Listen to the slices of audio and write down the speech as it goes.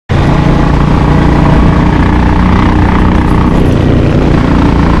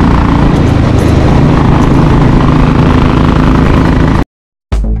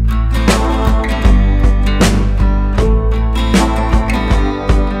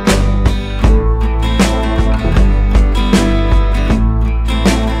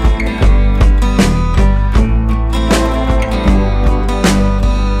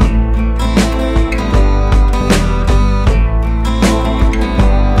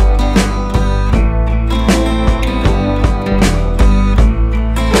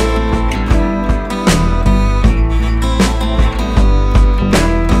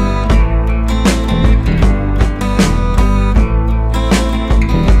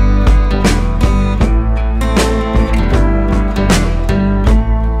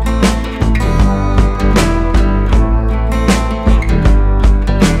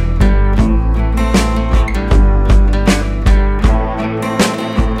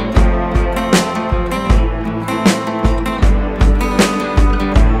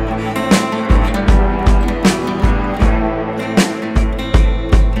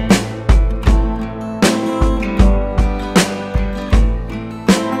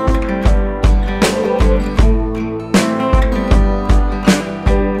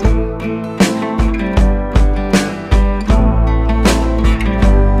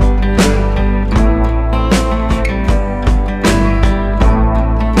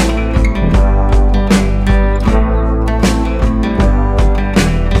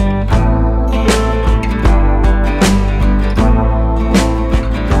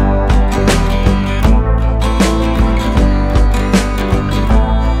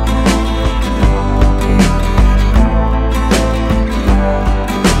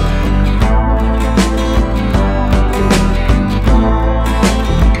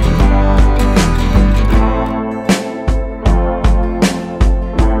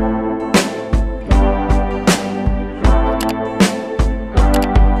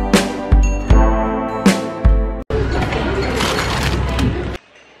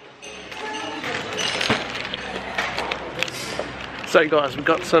So guys, we've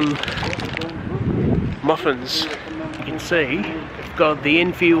got some muffins. You can see we've got the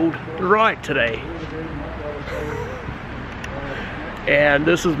Enfield right today. And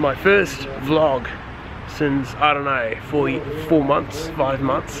this is my first vlog since, I don't know, 4 months, 5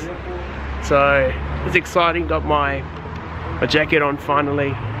 months. So it's exciting, got my jacket on finally,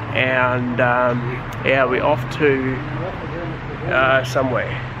 and yeah, we're off to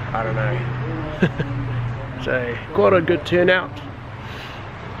somewhere, I don't know. So quite a good turnout.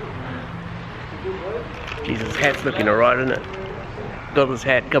 Jesus, hat's looking alright, isn't it? Got this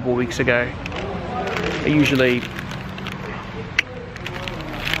hat a couple of weeks ago. I usually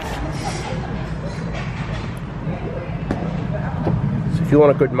if you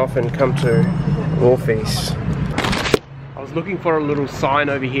want a good muffin, come to Raw Feast. I was looking for a little sign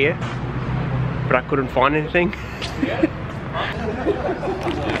over here, but I couldn't find anything.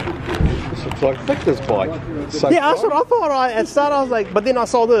 This looks like Victor's bike. So yeah, that's what I thought. At start I was like, but then I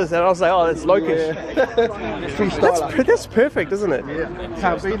saw this and I was like, oh, it's Locust. Yeah. That's perfect, isn't it? Yeah,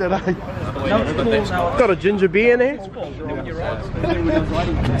 can't beat it, eh? Got a ginger beer in there.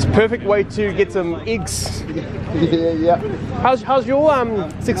 It's a perfect way to get some eggs. Yeah. How's your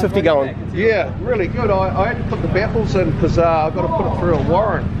 650 going? Yeah, really good. I had to put the baffles in because I've got to put it through a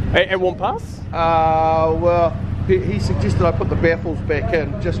warrant. It won't pass? Well, he suggested I put the baffles back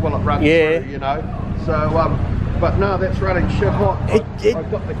in just while it runs through, you know. So, but no, that's running shit hot.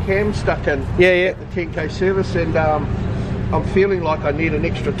 I've got the cam stuck in at the 10k service, and I'm feeling like I need an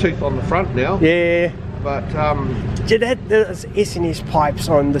extra tooth on the front now. Yeah. But did that there's SNS pipes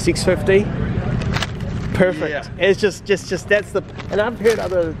on the 650? Perfect. Yeah. It's just that's the, and I've heard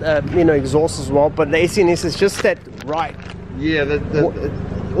other you know, exhausts as well, but the SNS is just that right. Yeah,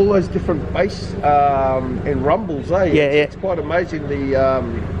 all those different bass and rumbles, eh? Yeah, it's quite amazing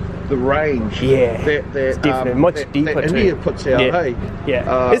the range. Yeah, it's definitely much deeper. That India puts out, hey.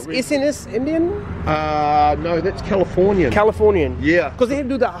 Yeah. Is SNS Indian? No, that's Californian. Californian. Yeah. Because they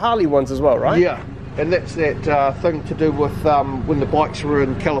do the Harley ones as well, right? Yeah. And that's that thing to do with when the bikes were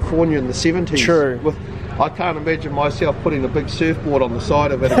in California in the 70s. True. I can't imagine myself putting a big surfboard on the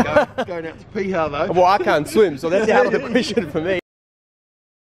side of it and going out to Piha though. Well, I can't swim, so that's out of the question for me.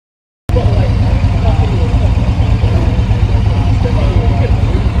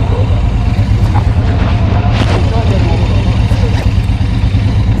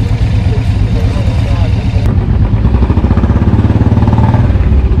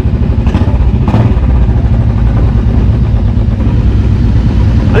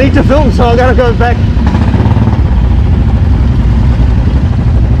 I need to film, so I gotta go back.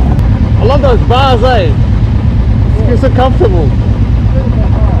 I love those bars, eh? It's so comfortable.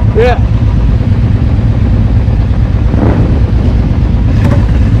 Yeah.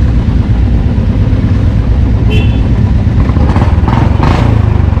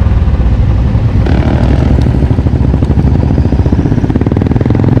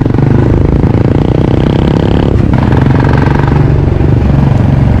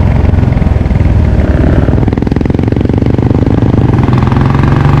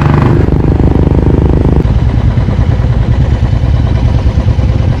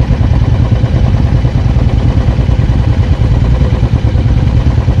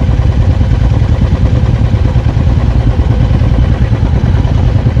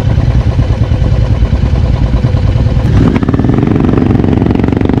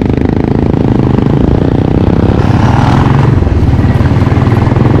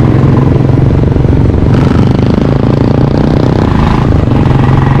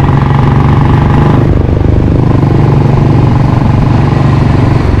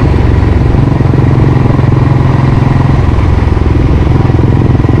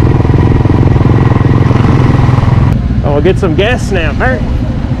 I'll get some gas now, Mary.